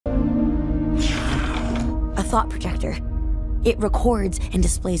thought projector. It records and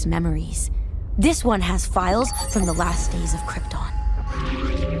displays memories. This one has files from the last days of Krypton.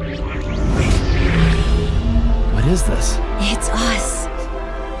 What is this? It's us.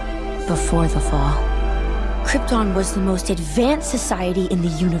 Before the fall, Krypton was the most advanced society in the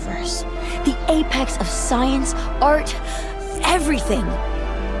universe. The apex of science, art, everything.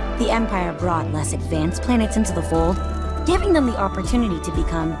 The Empire brought less advanced planets into the fold, giving them the opportunity to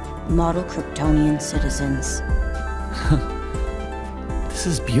become model Kryptonian citizens. This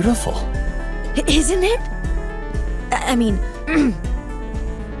is beautiful. Isn't it? I mean,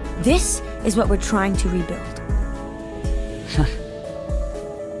 this is what we're trying to rebuild.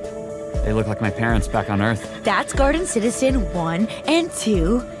 They look like my parents back on Earth. That's Garden Citizen 1 and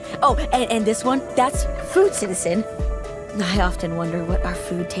 2. Oh, and this one, that's Food Citizen. I often wonder what our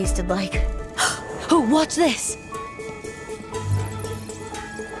food tasted like. Oh, watch this!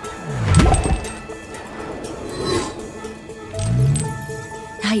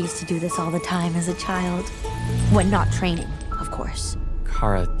 I used to do this all the time as a child. When not training, of course.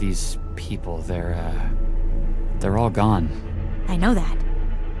 Kara, these people, they're all gone. I know that.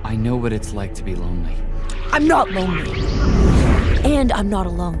 I know what it's like to be lonely. I'm not lonely. And I'm not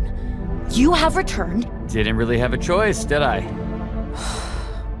alone. You have returned. Didn't really have a choice, did I?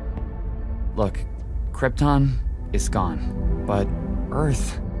 Look, Krypton is gone, but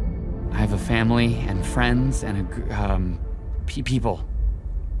Earth, I have a family and friends and people.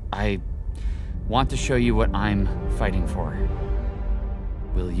 I want to show you what I'm fighting for.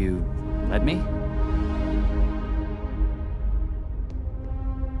 Will you let me?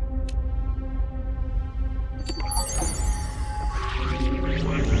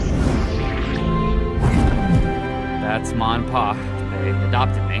 That's Ma and Pa. They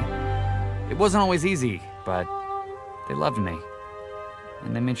adopted me. It wasn't always easy, but they loved me.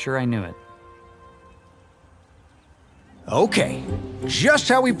 And they made sure I knew it. Okay, just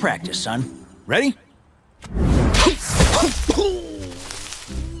how we practice, son. Ready?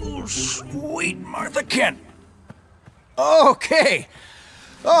 Sweet Martha Kent. Okay.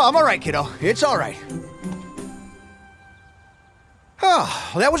 Oh, I'm all right, kiddo. It's all right.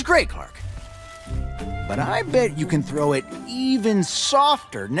 Oh, that was great, Clark. But I bet you can throw it even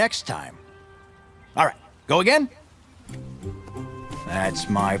softer next time. All right, go again. That's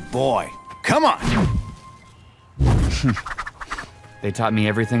my boy. Come on. They taught me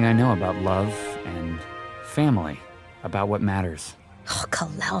everything I know about love and family, about what matters. Oh,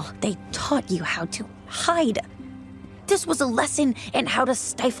 Kal-El, they taught you how to hide. This was a lesson in how to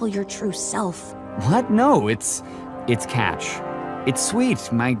stifle your true self. What? No, it's catch. It's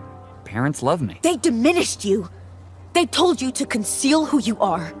sweet. My parents love me. They diminished you. They told you to conceal who you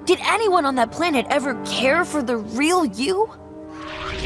are. Did anyone on that planet ever care for the real you?